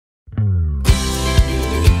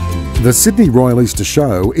The Sydney Royal Easter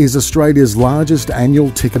Show is Australia's largest annual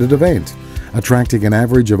ticketed event, attracting an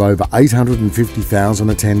average of over 850,000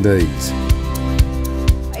 attendees.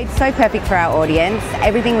 It's so perfect for our audience.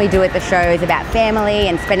 Everything we do at the show is about family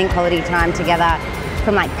and spending quality time together.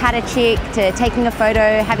 From like pat a chick to taking a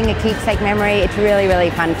photo, having a keepsake memory, it's really, really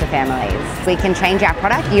fun for families. We can change our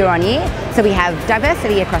product year on year, so we have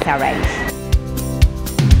diversity across our range.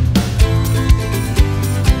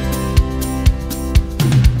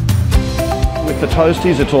 With the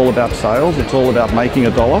Toasties, it's all about sales, it's all about making a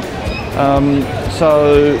dollar.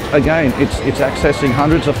 So again, it's accessing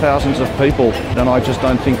hundreds of thousands of people, and I just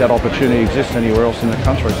don't think that opportunity exists anywhere else in the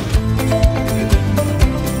country.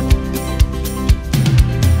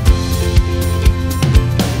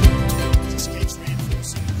 Just keeps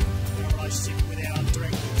reinforcing our relationship with our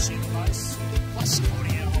direct consumer base, plus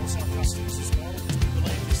supporting our wholesale customers as well. We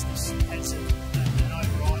believe this has an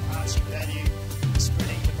overarching value,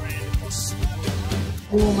 spreading the brand across.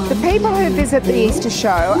 The people who visit the Easter Show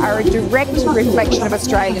are a direct reflection of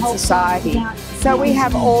Australian society. So we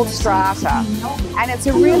have all strata, and it's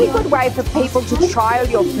a really good way for people to trial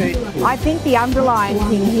your food. I think the underlying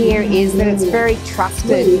thing here is that it's a very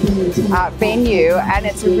trusted venue, and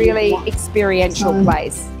it's a really experiential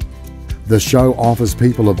place. The show offers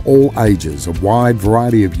people of all ages a wide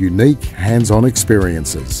variety of unique, hands-on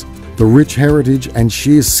experiences. The rich heritage and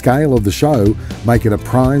sheer scale of the show make it a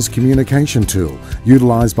prized communication tool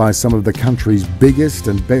utilised by some of the country's biggest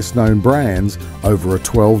and best-known brands over a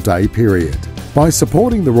 12-day period. By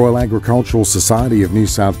supporting the Royal Agricultural Society of New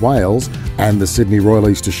South Wales and the Sydney Royal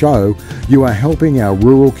Easter Show, you are helping our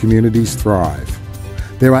rural communities thrive.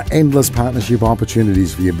 There are endless partnership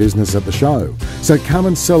opportunities for your business at the show, so come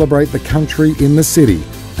and celebrate the country in the city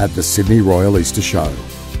at the Sydney Royal Easter Show.